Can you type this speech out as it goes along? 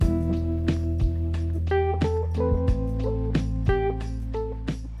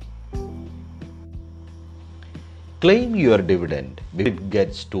Claim your dividend before it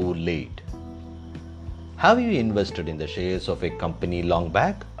gets too late. Have you invested in the shares of a company long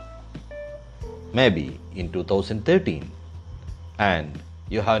back? Maybe in 2013, and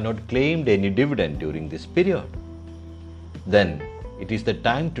you have not claimed any dividend during this period. Then it is the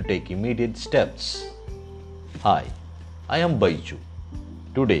time to take immediate steps. Hi, I am Baiju.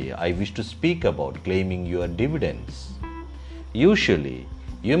 Today I wish to speak about claiming your dividends. Usually,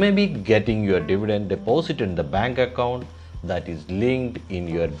 you may be getting your dividend deposited in the bank account that is linked in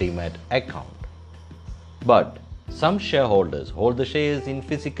your Demat account. But some shareholders hold the shares in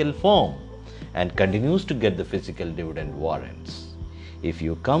physical form and continues to get the physical dividend warrants. If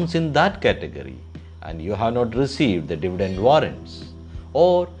you comes in that category and you have not received the dividend warrants,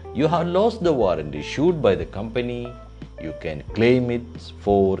 or you have lost the warrant issued by the company, you can claim it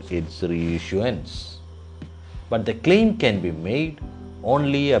for its reissuance. But the claim can be made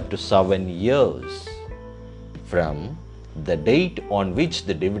only up to 7 years from the date on which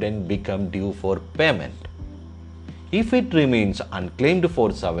the dividend become due for payment. If it remains unclaimed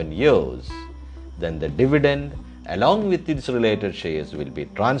for 7 years, then the dividend along with its related shares will be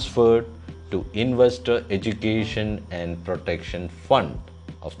transferred to Investor Education and Protection Fund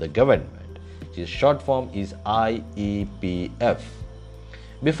of the government, which short form is IEPF.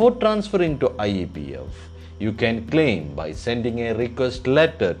 Before transferring to IEPF, you can claim by sending a request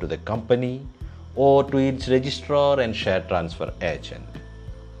letter to the company or to its registrar and share transfer agent.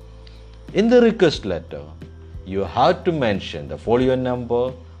 In the request letter, you have to mention the folio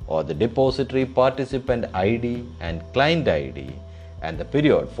number or the depository participant ID and client ID and the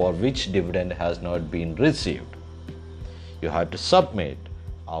period for which dividend has not been received. You have to submit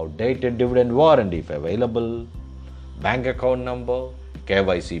outdated dividend warrant if available, bank account number,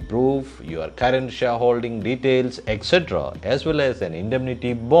 KYC proof, your current shareholding details, etc., as well as an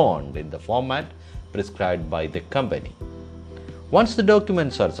indemnity bond in the format prescribed by the company. Once the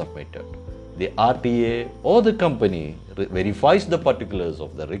documents are submitted, the RTA or the company verifies the particulars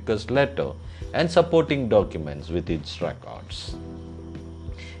of the request letter and supporting documents with its records.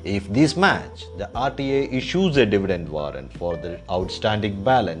 If these match, the RTA issues a dividend warrant for the outstanding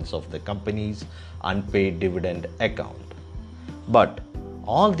balance of the company's unpaid dividend account. But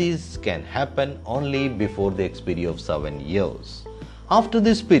all these can happen only before the expiry of 7 years. After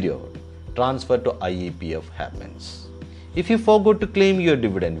this period, transfer to IEPF happens. If you forgot to claim your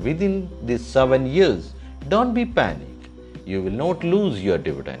dividend within these 7 years, don't be panic. You will not lose your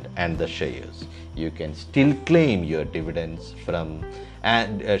dividend and the shares. You can still claim your dividends from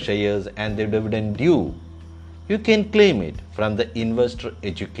shares and the dividend due. You can claim it from the Investor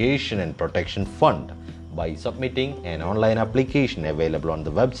Education and Protection Fund by submitting an online application available on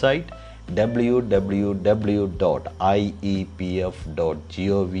the website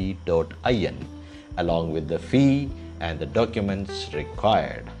www.iepf.gov.in along with the fee and the documents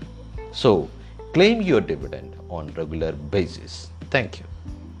required. So, claim your dividend on regular basis. Thank you.